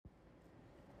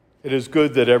It is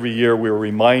good that every year we are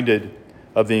reminded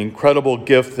of the incredible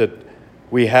gift that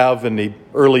we have in the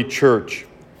early church,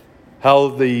 how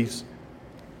these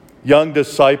young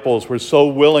disciples were so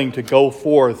willing to go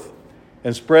forth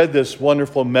and spread this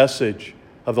wonderful message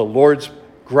of the Lord's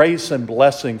grace and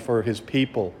blessing for his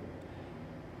people.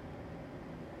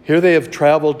 Here they have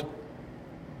traveled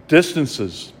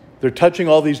distances. They're touching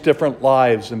all these different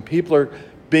lives, and people are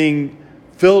being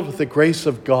filled with the grace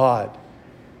of God.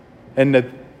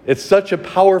 And it's such a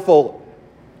powerful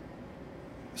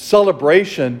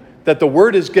celebration that the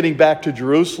word is getting back to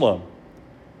Jerusalem.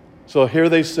 So here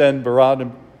they send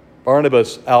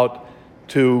Barnabas out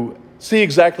to see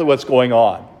exactly what's going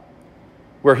on.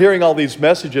 We're hearing all these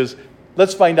messages.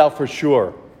 Let's find out for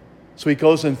sure. So he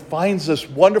goes and finds this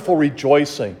wonderful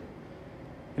rejoicing.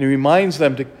 And he reminds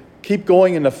them to keep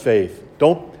going in the faith.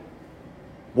 Don't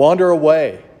wander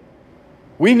away.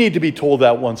 We need to be told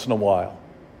that once in a while.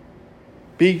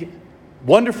 Be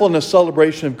wonderful in the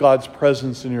celebration of God's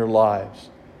presence in your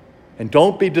lives. And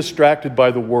don't be distracted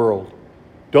by the world.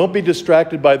 Don't be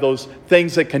distracted by those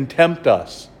things that can tempt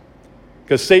us.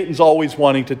 Because Satan's always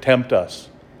wanting to tempt us.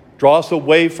 Draw us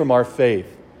away from our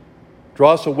faith.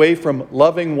 Draw us away from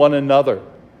loving one another.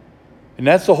 And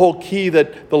that's the whole key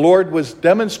that the Lord was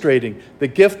demonstrating. The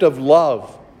gift of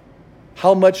love.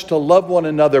 How much to love one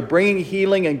another. Bringing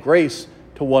healing and grace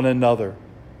to one another.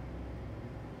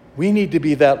 We need to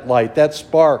be that light, that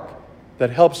spark that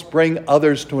helps bring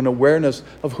others to an awareness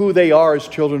of who they are as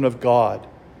children of God,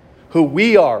 who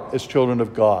we are as children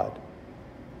of God.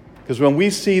 Because when we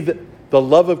see the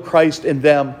love of Christ in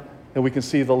them, then we can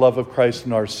see the love of Christ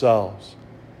in ourselves.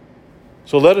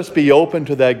 So let us be open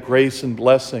to that grace and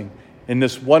blessing in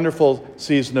this wonderful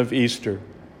season of Easter,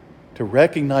 to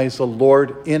recognize the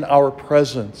Lord in our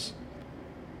presence.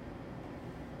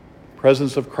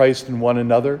 Presence of Christ in one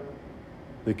another,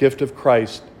 the gift of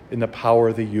Christ in the power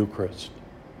of the Eucharist.